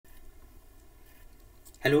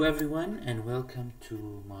Hello everyone and welcome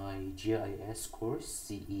to my GIS course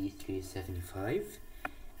CE375,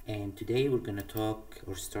 and today we're going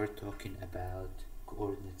to start talking about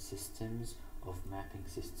coordinate systems of mapping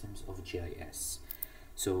systems of GIS.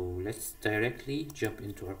 So let's directly jump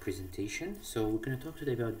into our presentation. So we're going to talk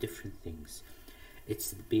today about different things.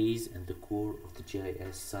 It's the base and the core of the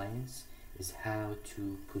GIS science is how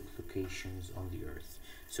to put locations on the earth.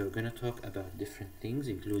 So we're going to talk about different things,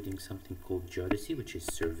 including something called geodesy, which is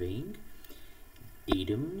surveying,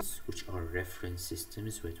 datums, which are reference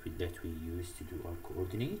systems that we use to do our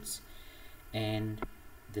coordinates, and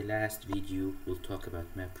the last video will talk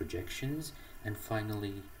about map projections, and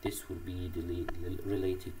finally this will be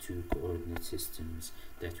related to coordinate systems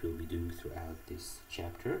that we'll be doing throughout this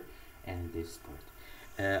chapter and this part.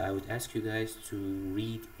 I would ask you guys to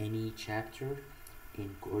read any chapter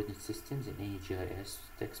in coordinate systems in any GIS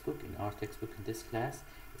textbook. In our textbook in this class,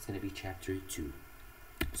 it's going to be chapter 2.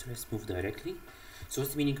 So let's move directly. So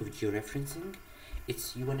what's the meaning of georeferencing?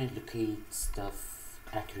 It's you want to locate stuff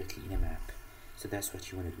accurately in a map. So that's what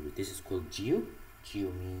you want to do. This is called geo.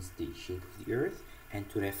 Geo means the shape of the earth, and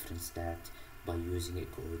to reference that by using a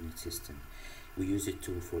coordinate system. We use it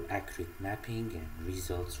for accurate mapping and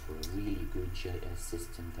results for a really good GIS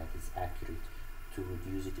system that is accurate. To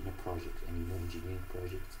use it in a project, and engineering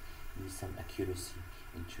projects need some accuracy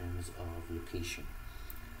in terms of location.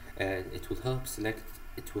 It will help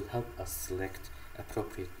us select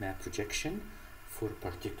appropriate map projection for a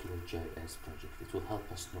particular GIS project. It will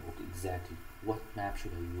help us know exactly what map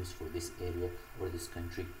should I use for this area or this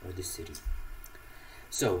country or this city.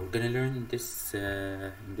 So we're gonna learn in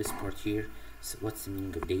this part here, so what's the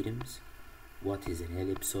meaning of datums, what is an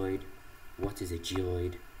ellipsoid, what is a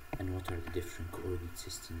geoid, and what are the different coordinate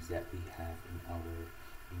systems that we have in our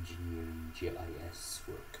engineering GIS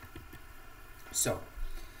work. So,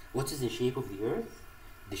 what is the shape of the earth?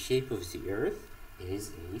 The shape of the earth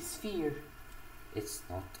is a sphere. It's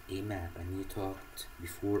not a map. And we talked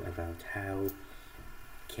before about how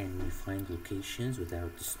can we find locations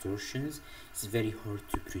without distortions. It's very hard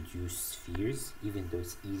to produce spheres, even though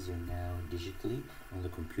it's easier now digitally on the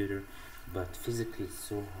computer, but physically it's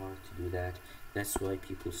so hard to do that. That's why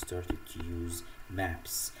people started to use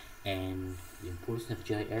maps. And the importance of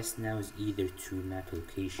GIS now is either to map a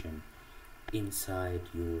location inside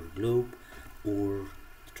your globe, or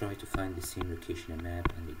try to find the same location in a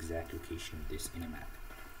map and the exact location of this in a map.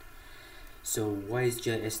 So why is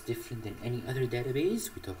GIS different than any other database?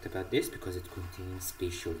 We talked about this because it contains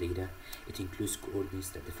spatial data. It includes coordinates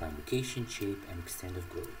that define location, shape, and extent of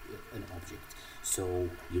an object. So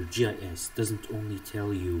your GIS doesn't only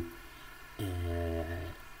tell you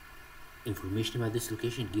information about this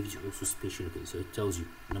location, it gives you also spatial location. So it tells you,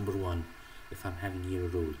 number one, if I'm having here a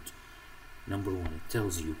road, number one, it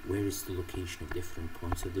tells you where is the location of different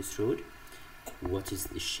points of this road, what is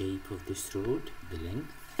the shape of this road, the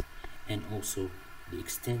length, and also the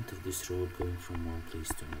extent of this road going from one place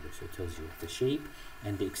to another. So it tells you the shape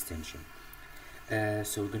and the extension.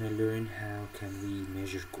 So we're going to learn how can we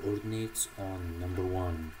measure coordinates on, number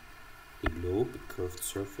one, a globe, a curved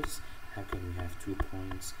surface. How can we have 2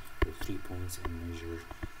 points or 3 points and measure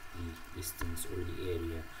the distance or the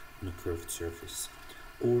area on a curved surface?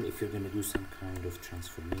 Or if you're going to do some kind of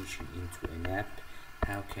transformation into a map,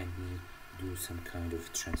 how can we do some kind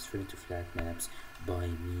of transfer into flat maps by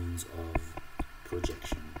means of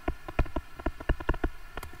projection?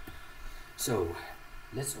 So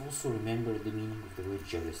let's also remember the meaning of the word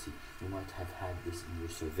geodesy. You might have had this in your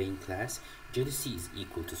surveying class. Geodesy is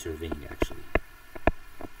equal to surveying actually,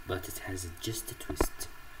 but it has just a twist.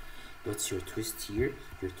 What's your twist here?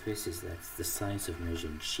 Your twist is that the science of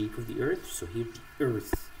measuring shape of the earth. So here the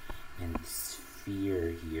earth and the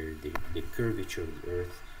sphere here, the curvature of the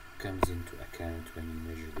earth comes into account when you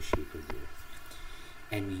measure the shape of the earth.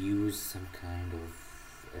 And we use some kind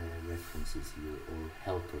of references here or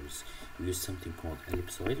helpers. We use something called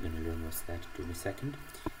ellipsoid. We're going to learn what's that in a second.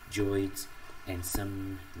 Geoids and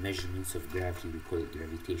some measurements of gravity. We call it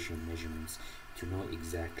gravitational measurements, to know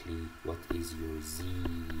exactly what is your z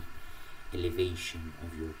elevation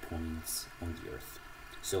of your points on the earth.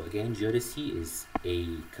 So again, geodesy is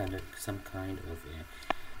some kind of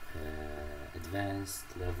advanced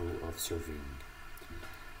level of surveying.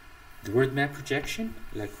 The word map projection,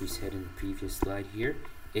 like we said in the previous slide here,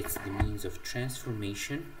 it's the means of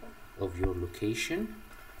transformation of your location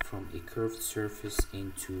from a curved surface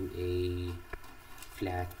into a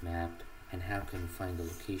flat map. And how can we find the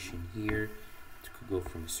location here to go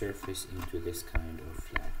from a surface into this kind of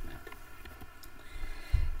flat map?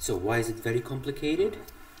 So why is it very complicated?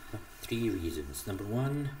 3 reasons. Number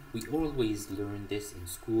one, we always learn this in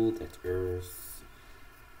school, that Earth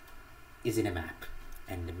is in a map,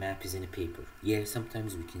 and the map is in a paper. Yeah,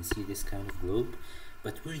 sometimes we can see this kind of globe,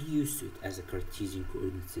 but we're used to it as a Cartesian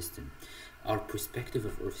coordinate system. Our perspective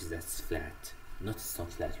of Earth is that's flat. Not it's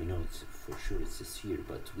not flat, we know it's for sure it's a sphere,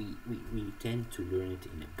 but we tend to learn it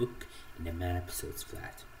in a book, in a map, so it's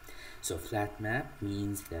flat. So a flat map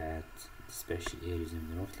means that especially areas in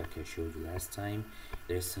the north, like I showed you last time,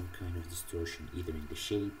 there's some kind of distortion either in the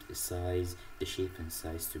shape, the size, the shape and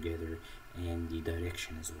size together, and the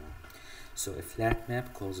direction as well. So a flat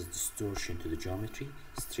map causes distortion to the geometry.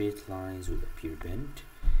 Straight lines will appear bent,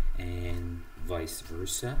 and vice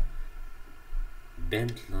versa.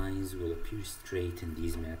 Bent lines will appear straight in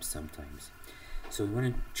these maps sometimes. So we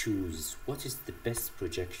want to choose what is the best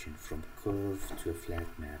projection from curve to a flat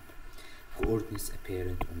map. Coordinates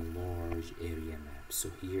apparent on a large area map. So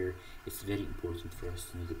here it's very important for us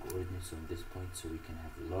to know the coordinates on this point so we can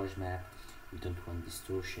have a large map. We don't want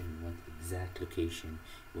distortion, we want exact location.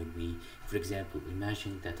 When we, for example,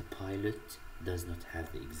 imagine that a pilot does not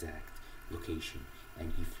have the exact location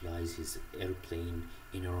and he flies his airplane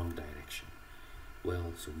in a wrong direction.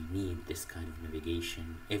 Well, so we need this kind of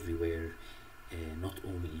navigation everywhere, not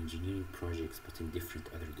only in engineering projects but in different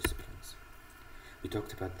other disciplines. We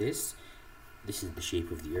talked about this. This is the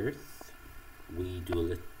shape of the Earth. We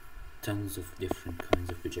do tons of different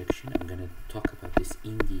kinds of projection. I'm gonna talk about this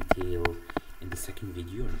in detail in the second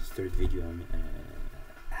video or the third video on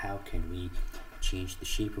how can we change the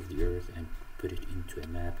shape of the Earth and put it into a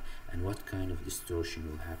map, and what kind of distortion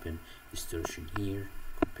will happen. Distortion here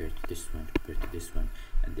compared to this one, compared to this one,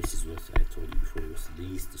 and this is what I told you before, was the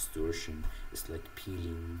least distortion. It's like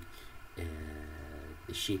peeling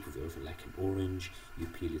the shape of the Earth like an orange. You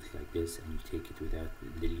peel it like this and you take it without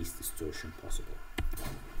the least distortion possible.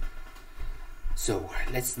 So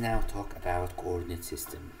let's now talk about coordinate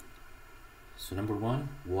system. So number one,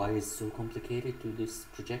 why is it so complicated to this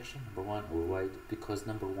projection? Number one, or why? Because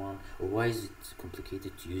number one, or why is it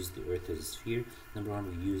complicated to use the Earth as a sphere? Number one,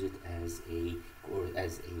 we use it as a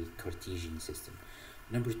Cartesian system.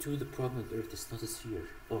 Number two, the problem with Earth is not a sphere.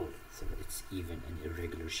 Oh, so it's even an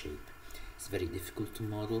irregular shape. It's very difficult to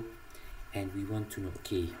model, and we want to know,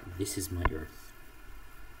 okay, this is my Earth.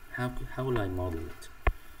 How will I model it?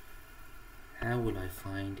 How will I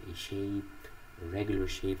find a shape, a regular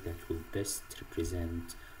shape that will best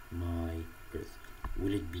represent my Earth?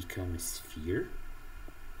 Will it become a sphere?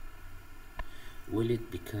 Will it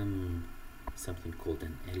become something called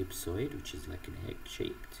an ellipsoid, which is like an egg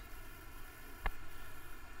shaped?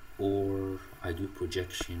 Or I do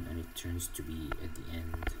projection and it turns to be at the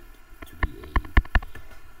end to be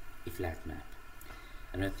a flat map.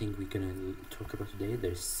 Another thing we're gonna talk about today,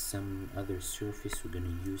 there's some other surface. We're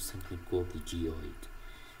gonna use something called the geoid.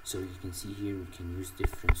 So you can see here we can use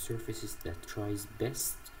different surfaces that tries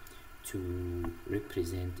best to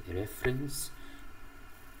represent a reference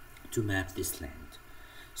to map this land.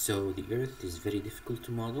 So the Earth is very difficult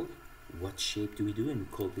to model. What shape do we do? And we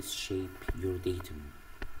call this shape your datum.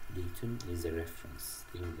 Datum is a reference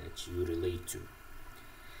thing that you relate to.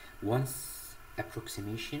 Once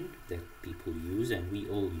approximation that people use, and we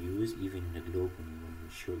all use, even in a globe,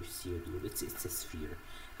 when we see a globe, it's a sphere.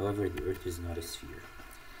 However, the Earth is not a sphere.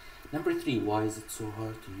 Number three, why is it so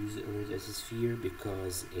hard to use the Earth as a sphere?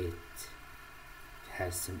 Because it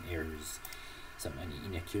has some errors, some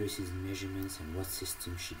inaccuracies in measurements, and what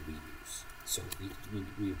system should we use? So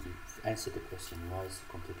we've answered the question, why is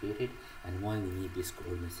it complicated and why we need this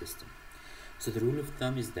coordinate system. So the rule of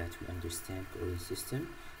thumb is that we understand coordinate system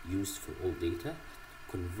used for all data,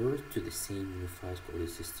 convert to the same unified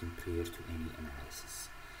coordinate system prior to any analysis.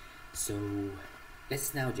 So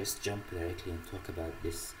let's now just jump directly and talk about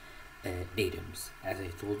this datums. As I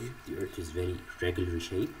told you, the Earth is very regularly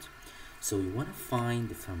shaped. So we want to find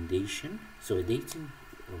the foundation. So a datum,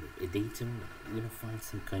 we want to find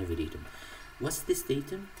some kind of a datum. What's this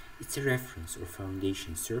datum? It's a reference or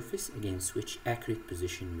foundation surface against which accurate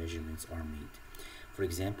position measurements are made. For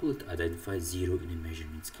example, it identifies 0 in a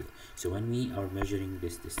measurement scale. So when we are measuring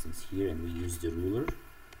this distance here and we use the ruler,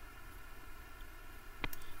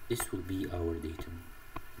 this will be our datum,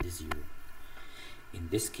 the 0. In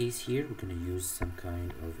this case here, we're going to use some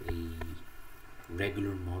kind of a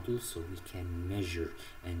regular model so we can measure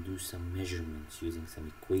and do some measurements using some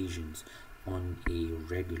equations on a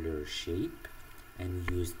regular shape, and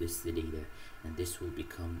we use the data, and this will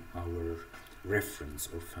become our reference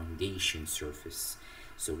or foundation surface.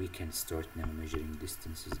 So we can start now measuring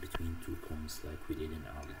distances between 2 points like we did in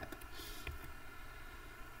our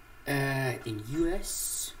lab. In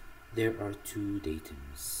US, there are 2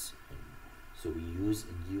 datums. So we use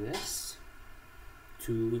in US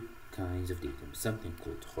 2 kinds of datums. Something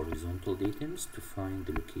called horizontal datums to find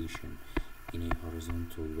the location in a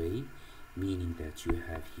horizontal way, meaning that you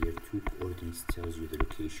have here two coordinates tells you the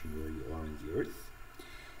location where you are on the earth,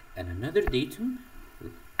 and another datum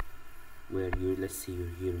where let's say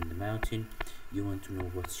you're here in the mountain, you want to know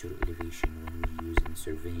what's your elevation when we use in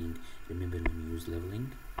surveying. Remember when we use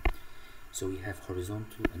leveling? So we have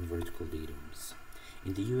horizontal and vertical datums.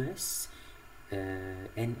 In the US,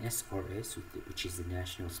 NSRS, which is the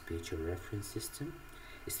National Spatial Reference System,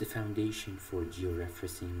 is the foundation for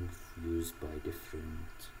georeferencing used by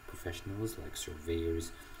different professionals like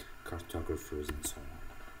surveyors, cartographers, and so on.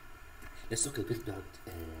 Let's talk a bit about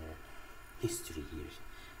history here.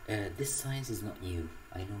 This science is not new.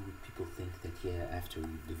 I know people think that after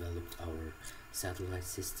we developed our satellite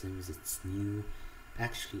systems, it's new.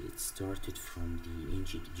 Actually, it started from the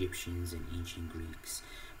ancient Egyptians and ancient Greeks,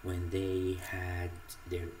 when they had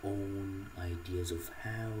their own ideas of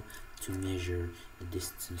how to measure the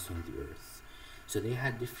distance on the earth. So they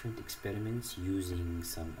had different experiments using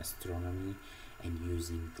some astronomy and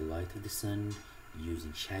using the light of the sun,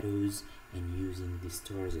 using shadows, and using the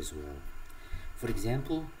stars as well. For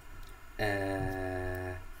example,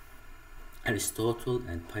 Aristotle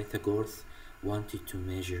and Pythagoras wanted to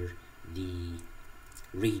measure the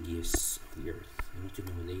radius of the earth.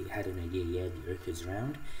 They had an idea, the earth is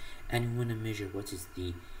round, and you want to measure what is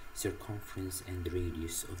the circumference and the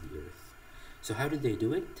radius of the earth. So how did they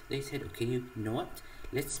do it? They said, okay, you know what,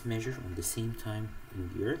 let's measure on the same time in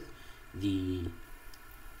the earth the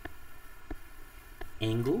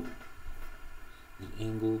angle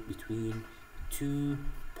between 2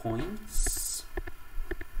 points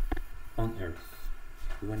on earth.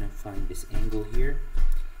 We want to find this angle here,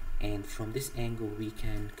 and from this angle we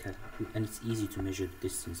can calculate, and it's easy to measure the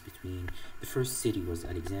distance between the first city was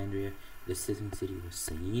Alexandria, the second city was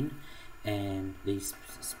Syene, and they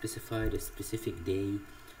specified a specific day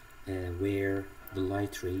where the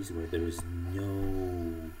light rays, where there is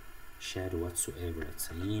no shadow whatsoever at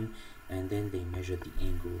Syene, and then they measured the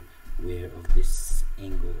angle of this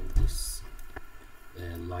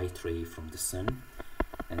light ray from the sun,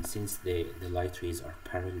 and since the light rays are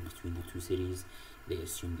parallel between the two cities, they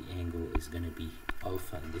assume the angle is going to be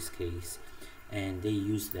alpha in this case, and they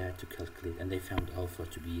used that to calculate, and they found alpha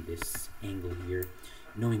to be this angle here.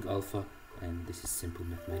 Knowing alpha, and this is simple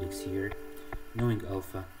mathematics here, knowing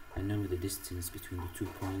alpha and knowing the distance between the 2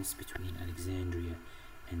 points between Alexandria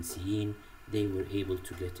and Syene, they were able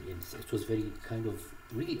to get it. It was very kind of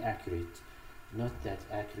really accurate, not that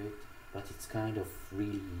accurate, but it's kind of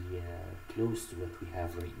really close to what we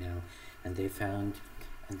have right now. And they found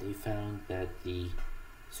that the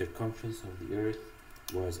circumference of the earth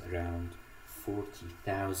was around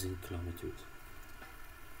 40,000 kilometers.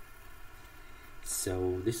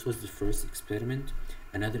 So this was the first experiment.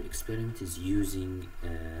 Another experiment is using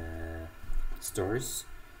stars.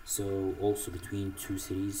 So also between two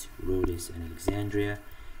cities, Rhodes and Alexandria,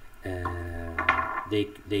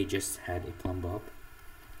 they just had a plumb bob,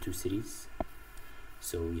 two cities.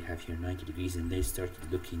 So we have here 90 degrees, and they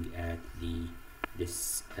started looking at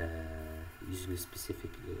using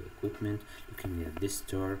specific equipment, looking at this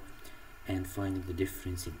star and finding the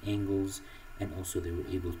difference in angles, and also they were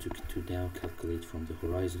able to down calculate from the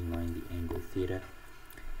horizon line the angle theta,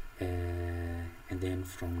 and then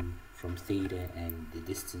from theta and the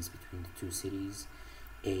distance between the two cities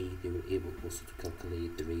A, they were able also to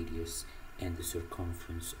calculate the radius and the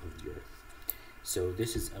circumference of the earth. So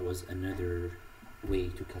this was another way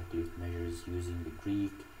to calculate measures using the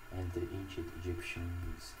Greek and the ancient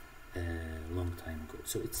Egyptians long time ago.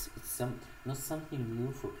 So it's not something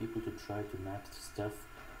new for people to try to map stuff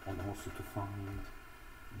and also to find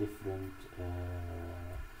different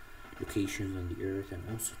locations on the earth, and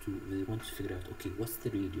also they want to figure out, okay, what's the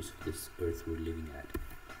radius of this earth we're living at.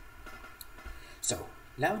 So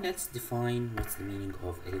now let's define what's the meaning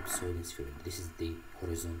of ellipsoid and spheroid. This is the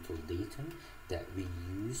horizontal datum that we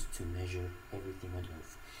use to measure everything on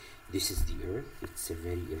earth. This is the earth. It's a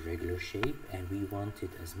very irregular shape, and we want it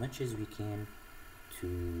as much as we can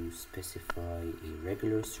to specify a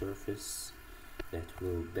regular surface that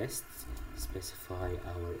will best specify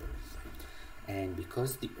our earth. And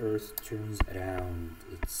because the earth turns around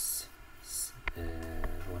its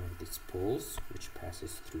one of its poles, which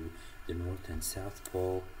passes through the north and south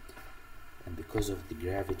pole, and because of the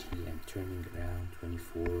gravity and turning around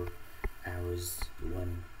 24 hours,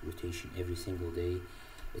 one rotation every single day,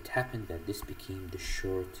 it happened that this became the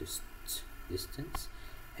shortest distance,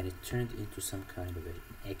 and it turned into some kind of an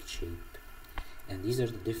egg shape. And these are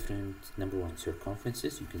the different, number one,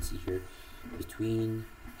 circumferences. You can see here between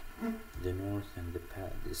the north and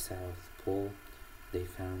the south pole, they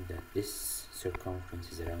found that this circumference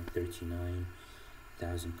is around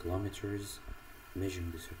 39,000 kilometers.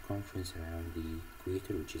 Measuring the circumference around the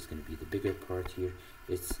equator, which is going to be the bigger part here,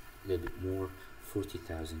 it's a little bit more,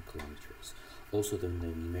 40,000 kilometers. Also, then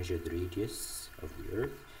when we measured the radius of the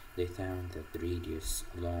Earth, they found that the radius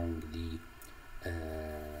along the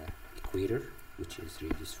equator, which is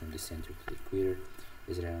radius from the center to the equator,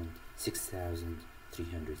 is around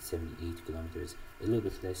 6,378 kilometers, a little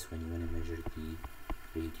bit less when you want to measure the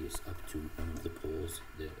radius up to one of the poles,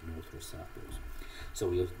 the north or south poles.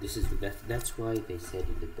 So that's why they said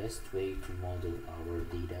the best way to model our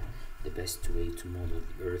data, the best way to model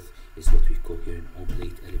the Earth is what we call here an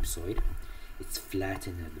oblate ellipsoid. It's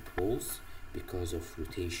flattened at the poles because of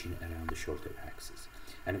rotation around the shorter axis.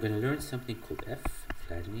 And I'm going to learn something called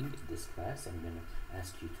flattening in this class. I'm going to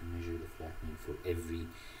ask you to measure the flattening for every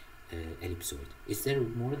ellipsoid. Is there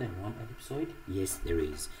more than one ellipsoid? Yes, there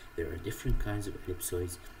is. There are different kinds of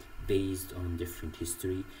ellipsoids based on different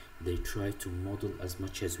history. They try to model as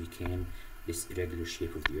much as we can this irregular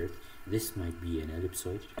shape of the Earth. This might be an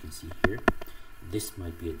ellipsoid, you can see here. This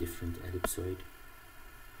might be a different ellipsoid.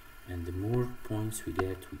 And the more points we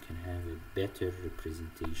get, we can have a better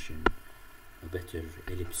representation, a better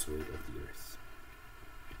ellipsoid of the Earth.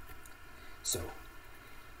 So,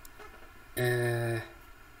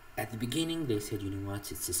 at the beginning they said, you know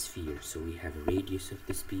what, it's a sphere, so we have a radius of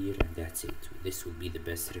the sphere and that's it. This will be the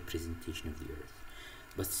best representation of the Earth.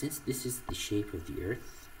 But since this is the shape of the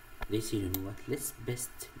Earth, they say, you know what, let's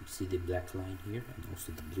best, you see the black line here and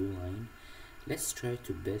also the blue line, let's try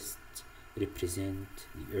to best represent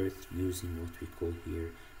the Earth using what we call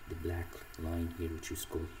here the black line here, which is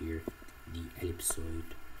called here the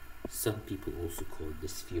ellipsoid. Some people also call it the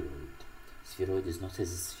spheroid. Spheroid is not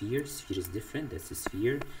as a sphere. Sphere is different. That's a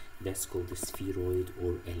sphere. That's called the spheroid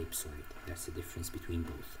or ellipsoid. That's the difference between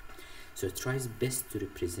both. So it tries best to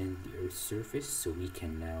represent the Earth's surface, so we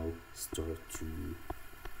can now start to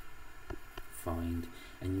find.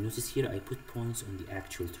 And you notice here I put points on the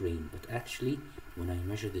actual terrain, but actually when I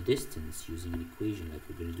measure the distance using an equation like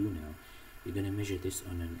we're going to do now, you're going to measure this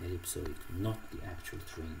on an ellipsoid, not the actual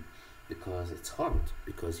terrain, because it's hard,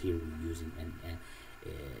 because here we're using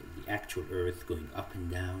the actual Earth going up and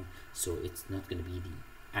down, so it's not going to be the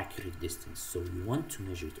accurate distance. So we want to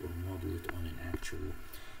measure it or model it on an actual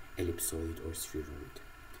ellipsoid or spheroid.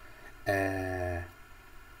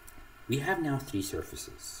 We have now three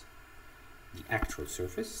surfaces: the actual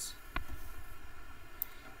surface,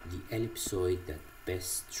 the ellipsoid that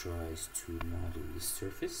best tries to model the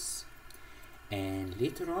surface, and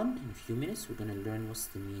later on in a few minutes we're going to learn what's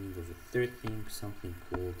the meaning of a third thing, something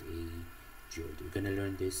called a geoid. We're going to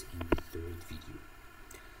learn this in the third video.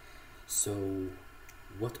 So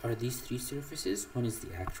what are these three surfaces? One is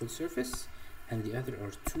the actual surface, and the other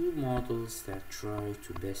are two models that try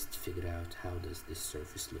to best figure out how does this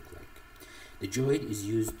surface look like. The geoid is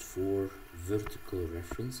used for vertical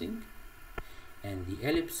referencing, and the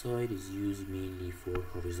ellipsoid is used mainly for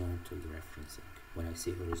horizontal referencing. When I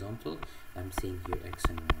say horizontal, I'm saying here x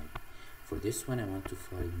and y. For this one I want to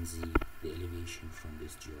find z, the elevation from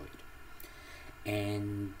this geoid.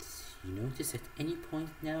 And you notice at any point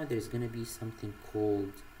now there's going to be something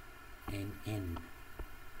called an n.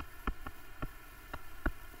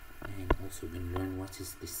 And also we're going to learn what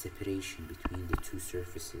is the separation between the two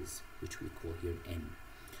surfaces, which we call here n.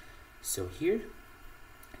 So here,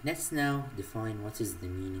 let's now define what is the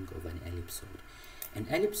meaning of an ellipsoid. An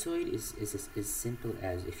ellipsoid is as simple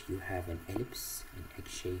as if you have an ellipse, an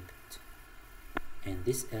egg-shaped, and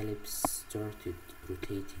this ellipse started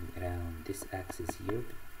rotating around this axis here,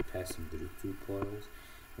 passing through two poles,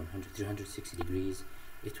 360 degrees.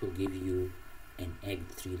 It will give you an egg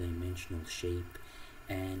three-dimensional shape,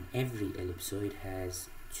 and every ellipsoid has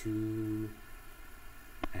two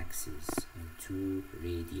axes and two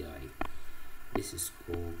radii. This is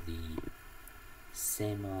called the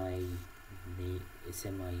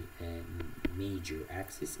semi-major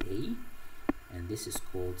axis A, and this is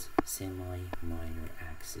called semi-minor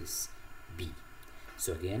axis B.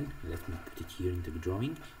 So again, let me put it here in the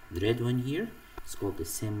drawing. The red one here is called the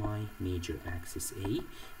semi-major axis A,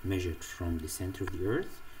 measured from the center of the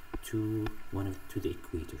Earth to the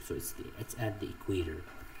equator. So it's at the equator,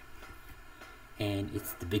 and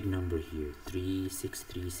it's the big number here,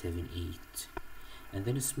 36378. And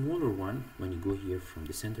then a smaller one, when you go here from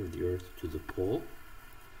the center of the Earth to the pole,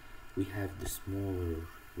 we have the smaller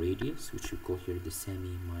radius, which we call here the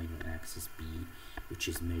semi-minor axis B, which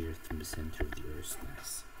is measured from the center of the Earth's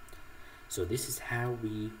mass. So this is how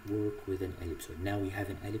we work with an ellipsoid. Now we have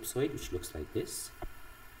an ellipsoid which looks like this: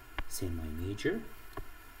 semi-major,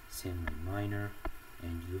 semi-minor,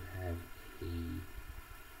 and you have a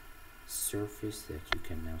surface that you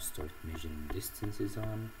can now start measuring distances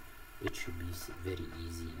on. It should be very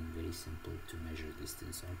easy and very simple to measure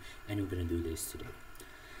distance on, and we're going to do this today.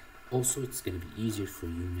 Also, it's going to be easier for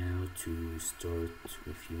you now to start,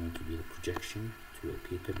 if you want to do the projection to a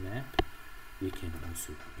paper map, we can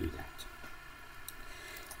also do that.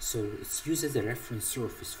 So it's used as a reference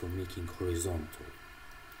surface for making horizontal.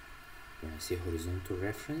 When I say horizontal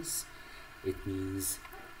reference, it means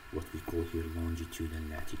what we call here longitude and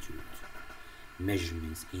latitude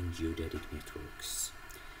measurements in geodetic networks.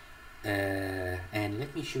 And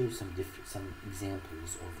let me show you some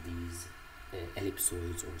examples of these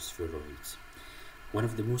ellipsoids or spheroids. One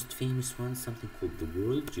of the most famous ones, something called the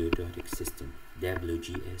World Geodetic System,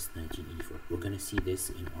 WGS 1984. We're going to see this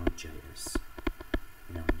in ArcGIS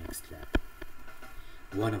in our next lab.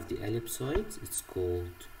 One of the ellipsoids, it's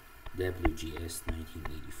called WGS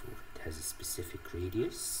 1984. It has a specific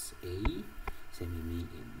radius A,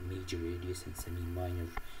 semi-major radius, and semi-minor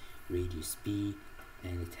radius B,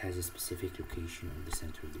 and it has a specific location on the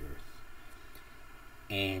center of the Earth.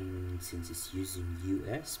 And since it's using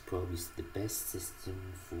US, probably it's the best system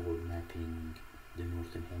for mapping the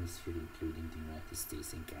Northern Hemisphere, including the United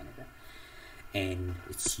States and Canada. And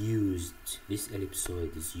it's used, this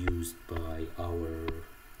ellipsoid is used by our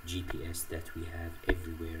GPS that we have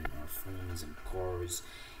everywhere in our phones and cars,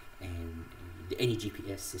 and any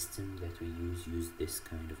GPS system that we use this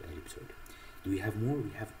kind of ellipsoid. Do we have more?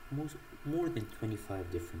 We have more than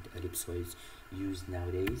 25 different ellipsoids used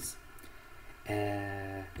nowadays.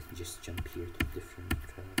 Let me just jump here to different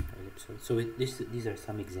ellipsoids. So these are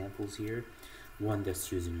some examples here. One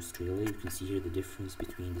that's used in Australia. You can see here the difference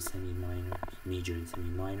between the semi-minor, major and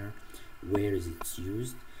semi-minor. Where is it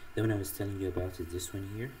used? The one I was telling you about is this one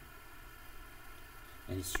here,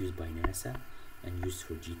 and it's used by NASA and used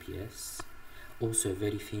for GPS. Also a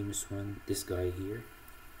very famous one, this guy here,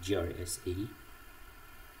 GRS 80,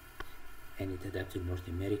 and it adapted North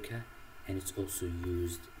America, and it's also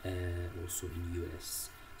used also in US.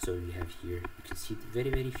 So you have here, you can see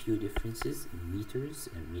very few differences in meters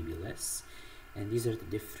and maybe less, and these are the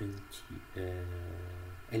different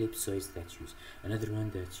ellipsoids that use. Another one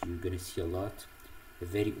that you're gonna see a lot, a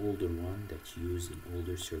very older one that's used in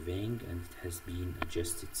older surveying, and it has been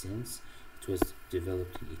adjusted since. It was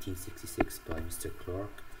developed in 1866 by Mr.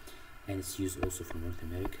 Clark, and it's used also for North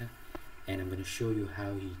America, and I'm going to show you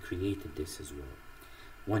how he created this as well.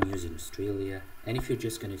 One used in Australia, and if you're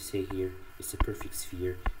just going to say here it's a perfect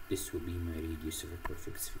sphere, this will be my radius of a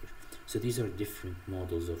perfect sphere. So these are different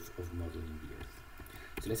models of modeling the Earth.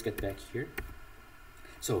 So let's get back here.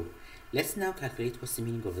 So let's now calculate what's the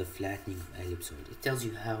meaning of the flattening of ellipsoid. It tells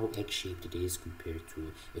you how egg-shaped it is compared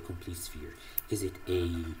to a complete sphere. Is it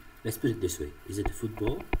let's put it this way, is it a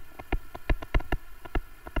football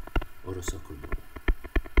or a soccer ball?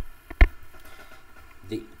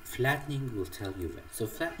 The flattening will tell you that. So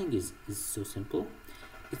flattening is so simple.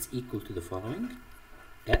 It's equal to the following.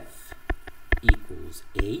 F equals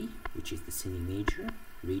A, which is the semi-major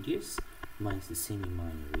radius, minus the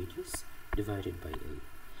semi-minor radius, divided by A.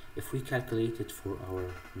 If we calculate it for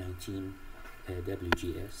our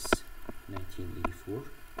WGS 1984,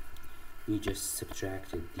 we just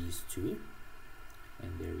subtracted these two,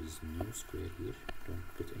 and there is no square here, don't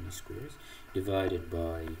put any squares, divided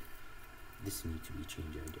by, this needs to be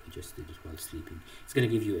changed, I just did it while sleeping. It's going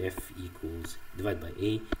to give you F equals, divided by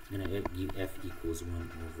A, it's going to give F equals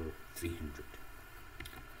 1 over 300.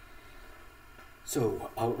 So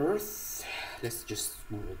our Earth, let's just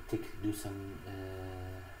do some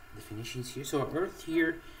definitions here. So our Earth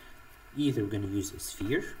here, either we're going to use a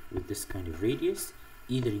sphere with this kind of radius,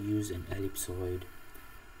 either use an ellipsoid,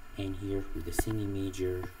 and here with the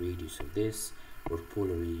semi-major radius of this, or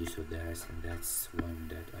polar radius of that, and that's one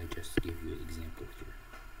that I just gave you an example here.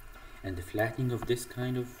 And the flattening of this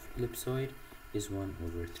kind of ellipsoid is 1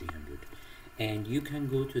 over 300. And you can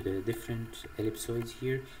go to the different ellipsoids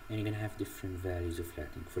here, and you're going to have different values of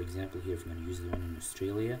flattening. For example, here if I'm going to use the one in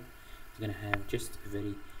Australia, it's going to have just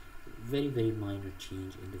a very minor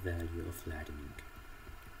change in the value of flattening.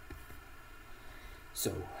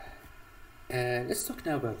 So let's talk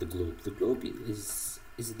now about the globe. The globe is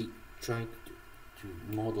the trying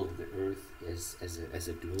to model the Earth as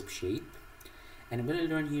a globe shape, and I'm going to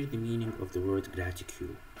learn here the meaning of the word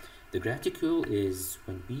graticule. The graticule is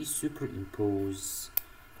when we superimpose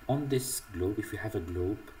on this globe, if you have a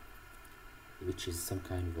globe which is some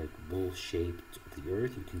kind of like bowl shaped of the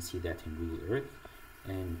Earth, you can see that in Google Earth,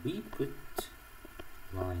 and we put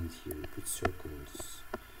lines here, we put circles,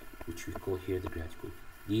 which we call here the graticule.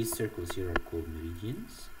 These circles here are called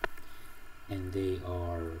meridians, and they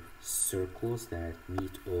are circles that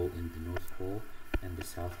meet all in the North Pole and the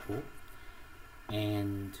South Pole.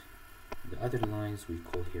 and the other lines we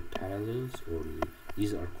call here parallels, or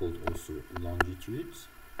these are called also longitudes,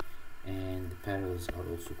 and the parallels are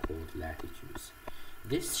also called latitudes.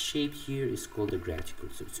 This shape here is called a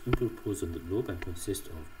graticule, so it's interposed on the globe and consists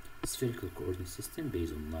of a spherical coordinate system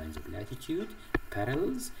based on lines of latitude,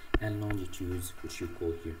 parallels, and longitudes, which you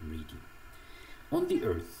call here meridian. On the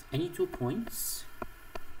Earth, any 2 points,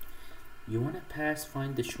 you want to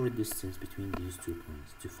find the short distance between these 2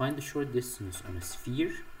 points. To find the short distance on a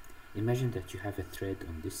sphere, imagine that you have a thread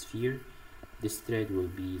on this sphere. This thread will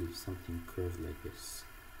be something curved like this.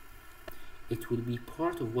 It will be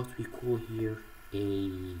part of what we call here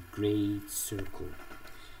a great circle.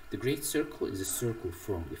 The great circle is a circle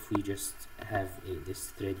formed. If we just have this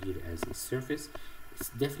thread here as a surface, it's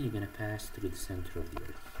definitely going to pass through the center of the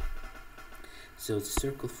Earth. So it's a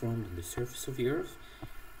circle formed on the surface of the Earth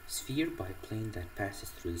sphere by a plane that passes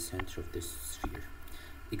through the center of this sphere.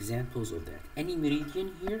 Examples of that: any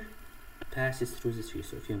meridian here passes through the sphere.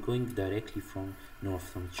 So if you're going directly from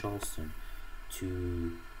Charleston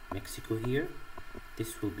to Mexico here,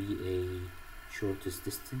 this will be a shortest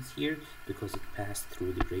distance here because it passed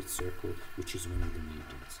through the great circle, which is one of the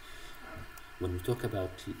meridians. When we talk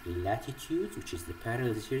about latitudes, which is the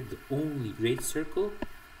parallels here, the only great circle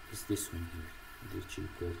is this one here, which you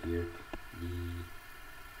call here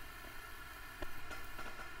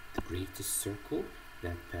the greatest circle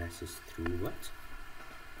that passes through what?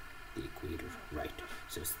 The equator, right?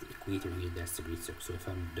 So it's the equator here, that's the great circle. So if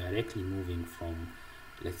I'm directly moving from,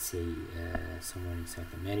 let's say, somewhere in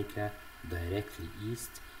South America directly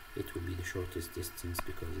east, it will be the shortest distance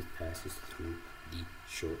because it passes through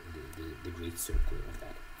the great circle of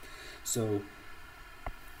that. So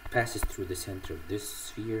passes through the center of this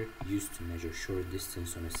sphere, used to measure short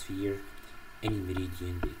distance on a sphere, any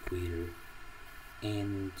meridian, the equator.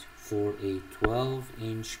 And for a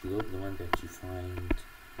 12-inch globe, the one that you find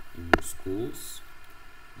in your schools,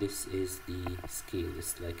 this is the scale.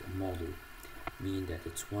 It's like a model, meaning that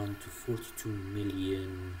it's 1 to 42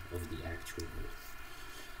 million of the actual Earth.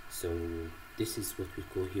 So this is what we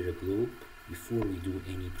call here a globe before we do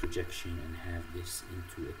any projection and have this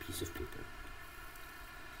into a piece of paper.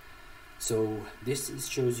 So this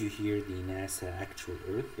shows you here the NASA actual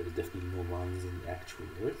Earth. There are definitely no lines in the actual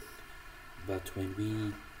Earth, but when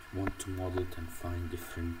we want to model it and find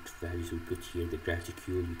different values, we put here the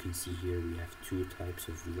graticule. You can see here we have 2 types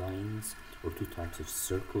of lines, or 2 types of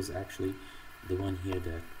circles actually. The one here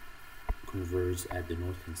that converges at the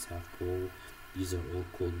North and South Pole, these are all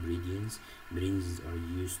called meridians. Meridians are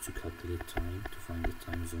used to calculate time, to find the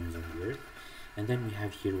time zones on the Earth. And then we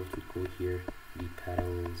have here what we call here the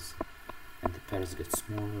parallels, and the parallels get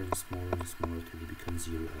smaller and smaller and smaller till they become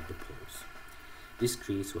 0 at the poles. This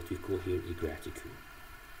creates what we call here a graticule.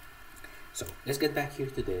 So let's get back here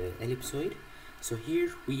to the ellipsoid. So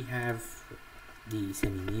here we have the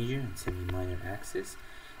semi-major and semi-minor axis.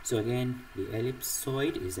 So again, the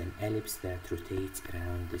ellipsoid is an ellipse that rotates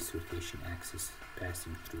around this rotation axis,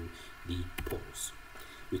 passing through the poles.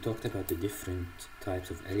 We talked about the different types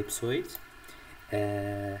of ellipsoids,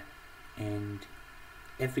 and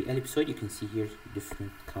every ellipsoid, you can see here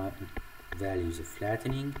different values of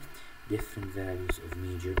flattening, different values of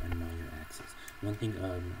major and minor axis. One thing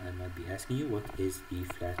I might be asking you, what is the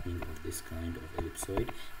flattening of this kind of ellipsoid?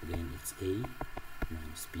 Again, it's A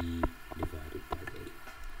minus B divided by A.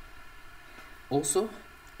 Also,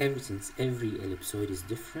 since every ellipsoid is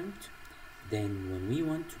different, then when we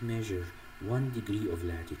want to measure 1 degree of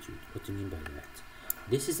latitude, what do you mean by that?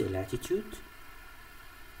 This is a latitude,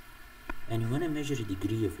 and you want to measure a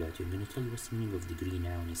degree of latitude. I'm going to tell you what's the meaning of degree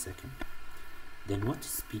now in a second. Then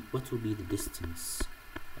what will be the distance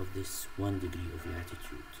of this 1 degree of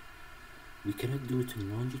latitude? We cannot do it in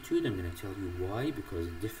longitude. I'm going to tell you why, because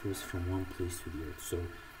it differs from one place to the Earth. So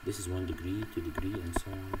this is 1 degree, 2 degree, and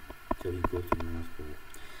so on till you go to the North Pole.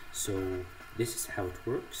 So this is how it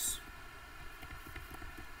works.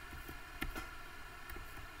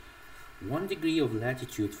 1 degree of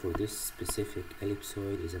latitude for this specific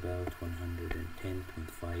ellipsoid is about 110.591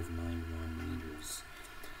 meters.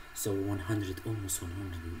 So almost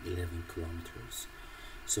 111 kilometers.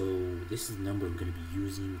 So this is the number I'm going to be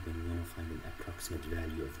using when we want to find an approximate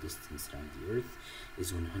value of distance around the Earth,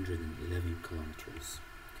 is 111 kilometers.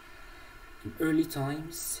 In early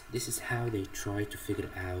times, this is how they try to figure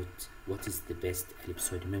out what is the best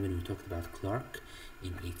ellipsoid. Remember when we talked about Clark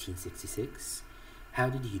in 1866? How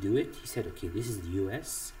did he do it? He said, okay, this is the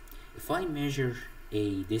US. If I measure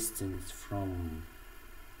a distance from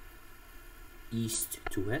east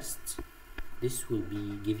to west, this will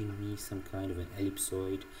be giving me some kind of an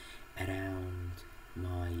ellipsoid around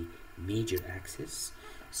my major axis.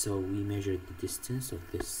 So we measured the distance of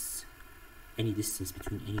this, any distance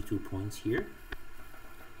between any 2 points here,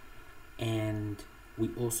 and we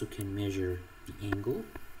also can measure the angle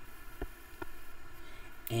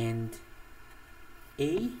and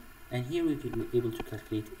A, and here we will be able to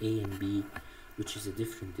calculate A and B, which is a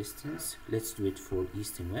different distance. Let's do it for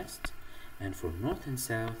east and west and for north and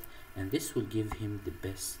south, and this will give him the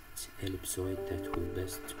best ellipsoid that will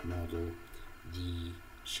best model the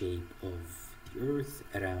shape of the Earth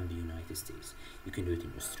around the United States. You can do it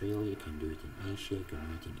in Australia, you can do it in Asia, you can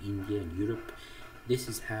do it in India and Europe. This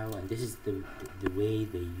is how, and this is the way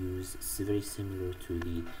they use. It's very similar to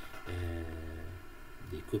the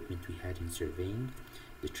equipment we had in surveying,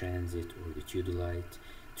 the transit or the theodolite,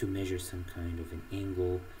 to measure some kind of an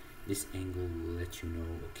angle. This angle will let you know,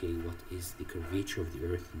 okay, what is the curvature of the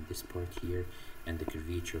Earth in this part here and the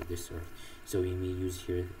curvature of this Earth. So we may use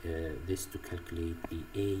here this to calculate the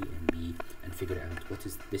A and B and figure out what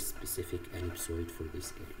is this specific ellipsoid for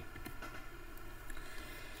this area.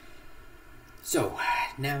 So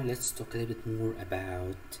now let's talk a little bit more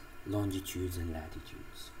about longitudes and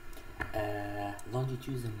latitudes.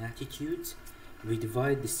 Longitudes and latitudes, we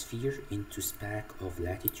divide the sphere into space of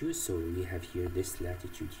latitudes. So we have here this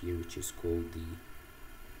latitude here, which is called the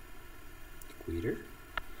equator,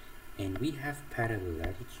 and we have parallel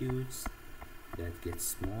latitudes that get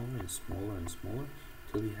smaller and smaller and smaller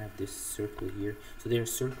till we have this circle here. So there are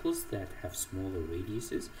circles that have smaller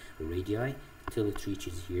radiuses or radii till it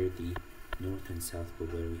reaches here the north and south pole,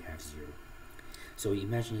 where we have 0. So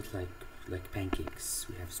imagine it like pancakes.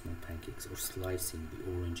 We have small pancakes, or slicing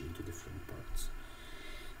the orange into different parts.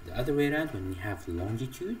 The other way around, when we have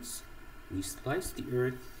longitudes, we slice the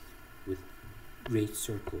Earth with great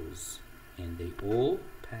circles, and they all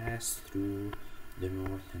pass through the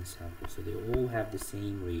north and south pole, so they all have the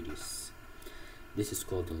same radius. This is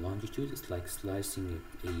called the longitude. It's like slicing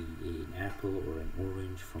an apple or an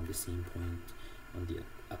orange from the same point on the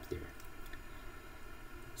up there.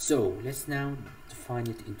 So let's now define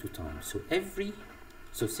it into time.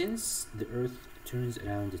 So since the Earth turns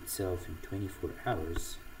around itself in 24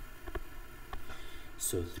 hours,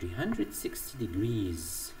 so 360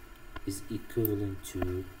 degrees is equivalent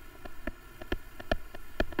to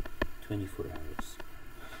 24 hours.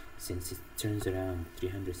 Since it turns around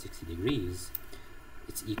 360 degrees,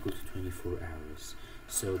 it's equal to 24 hours.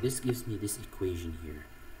 So this gives me this equation here.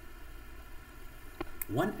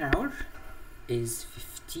 1 hour is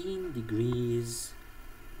 15 degrees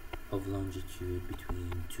of longitude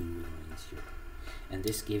between 2 lines here, and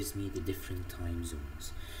this gives me the different time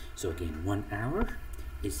zones. So again, 1 hour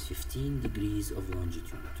is 15 degrees of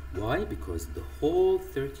longitude. Why? Because the whole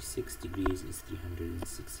 36 degrees is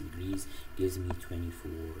 360 degrees, gives me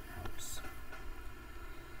 24 hours.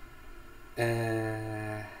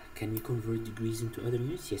 Can we convert degrees into other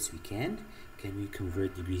units? Yes, we can. Can we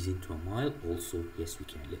convert degrees into a mile? Also, yes, we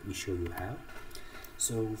can. Let me show you how.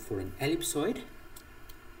 So for an ellipsoid,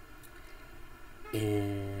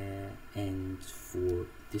 and for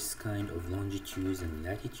this kind of longitudes and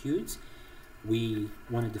latitudes, we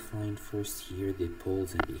want to define first here the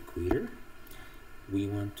poles and the equator. We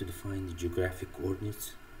want to define the geographic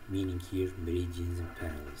coordinates, meaning here meridians and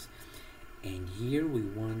parallels. And here we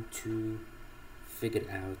want to figure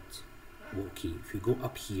out, okay, if we go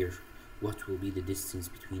up here, what will be the distance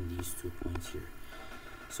between these 2 points here.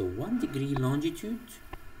 So 1 degree longitude,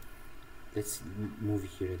 let's move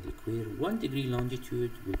here at the equator. 1 degree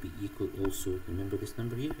longitude will be equal also, remember this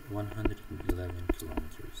number here, 111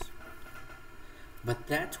 kilometers. But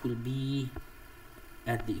that will be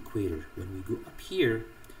at the equator. When we go up here,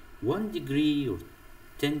 1 degree or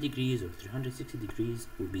 10 degrees or 360 degrees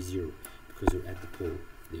will be 0 because we're at the pole.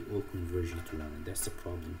 They all converge into 1, and that's the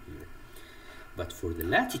problem here. But for the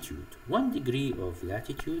latitude, 1 degree of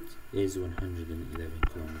latitude is 111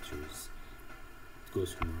 kilometers. It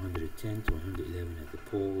goes from 110 to 111 at the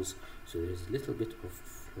poles. So there's a little bit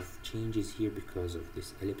of changes here because of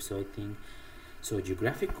this ellipsoid thing. So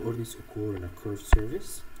geographic coordinates occur on a curved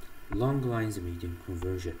surface. Long lines and median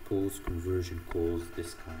converge at poles. Conversion causes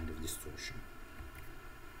this kind of distortion.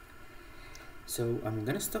 So I'm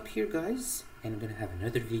gonna stop here, guys, and I'm gonna have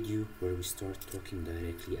another video where we start talking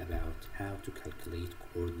directly about how to calculate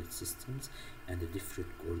coordinate systems and the different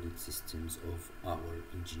coordinate systems of our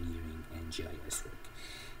engineering and GIS work.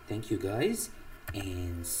 Thank you, guys,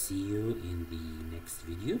 and see you in the next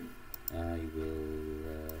video. I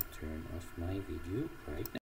will turn off my video right now.